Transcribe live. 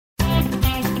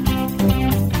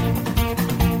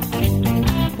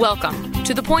Welcome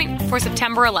to The Point for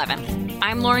September 11th.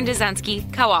 I'm Lauren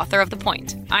Dezensky, co-author of The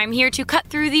Point. I'm here to cut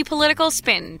through the political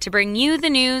spin to bring you the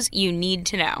news you need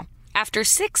to know. After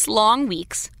 6 long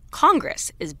weeks,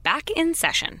 Congress is back in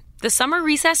session. The summer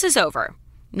recess is over,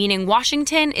 meaning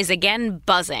Washington is again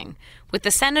buzzing with the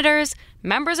senators,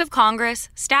 members of Congress,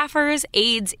 staffers,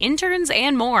 aides, interns,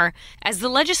 and more as the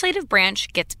legislative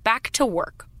branch gets back to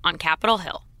work on Capitol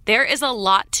Hill. There is a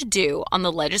lot to do on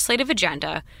the legislative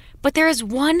agenda, but there is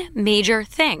one major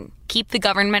thing: keep the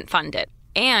government funded.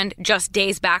 And just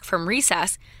days back from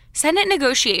recess, Senate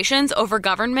negotiations over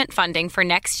government funding for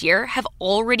next year have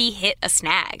already hit a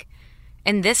snag.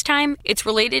 And this time, it's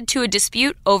related to a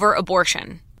dispute over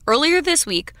abortion. Earlier this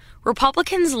week,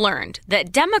 Republicans learned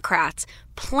that Democrats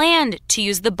planned to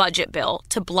use the budget bill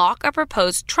to block a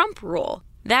proposed Trump rule.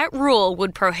 That rule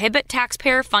would prohibit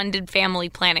taxpayer-funded family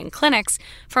planning clinics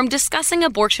from discussing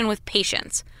abortion with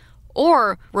patients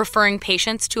or referring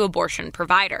patients to abortion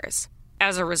providers.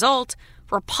 As a result,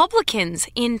 Republicans,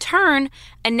 in turn,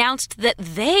 announced that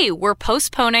they were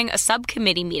postponing a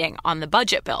subcommittee meeting on the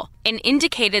budget bill and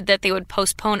indicated that they would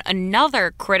postpone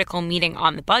another critical meeting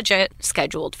on the budget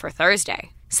scheduled for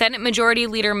Thursday. Senate Majority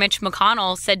Leader Mitch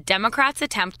McConnell said Democrats'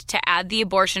 attempt to add the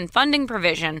abortion funding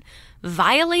provision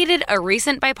violated a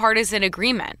recent bipartisan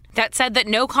agreement that said that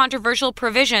no controversial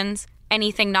provisions,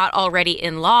 anything not already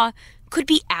in law, could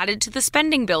be added to the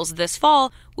spending bills this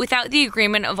fall without the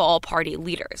agreement of all party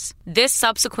leaders. This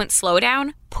subsequent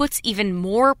slowdown puts even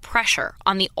more pressure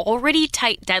on the already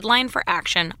tight deadline for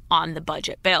action on the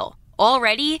budget bill.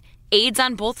 Already, aides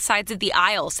on both sides of the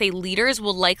aisle say leaders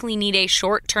will likely need a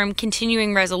short-term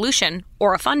continuing resolution,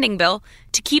 or a funding bill,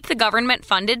 to keep the government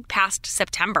funded past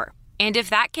September. And if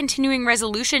that continuing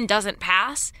resolution doesn't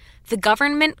pass, the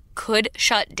government could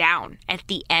shut down at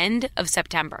the end of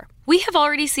September. We have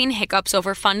already seen hiccups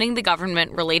over funding the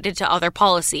government related to other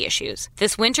policy issues.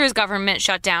 This winter's government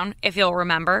shutdown, if you'll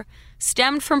remember,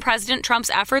 stemmed from President Trump's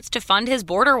efforts to fund his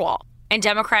border wall and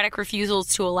Democratic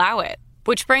refusals to allow it.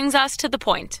 Which brings us to the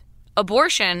point.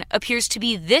 Abortion appears to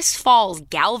be this fall's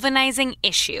galvanizing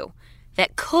issue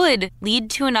that could lead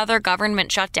to another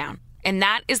government shutdown. And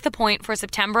that is The Point for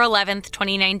September 11th,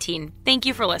 2019. Thank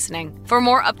you for listening. For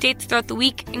more updates throughout the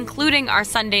week, including our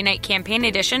Sunday night campaign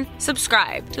edition,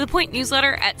 subscribe to The Point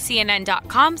newsletter at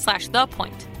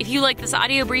cnn.com/thepoint. If you like this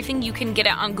audio briefing, you can get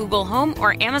it on Google Home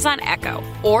or Amazon Echo,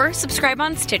 or subscribe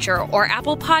on Stitcher or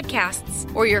Apple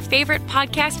Podcasts or your favorite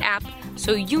podcast app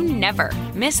so you never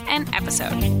miss an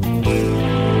episode.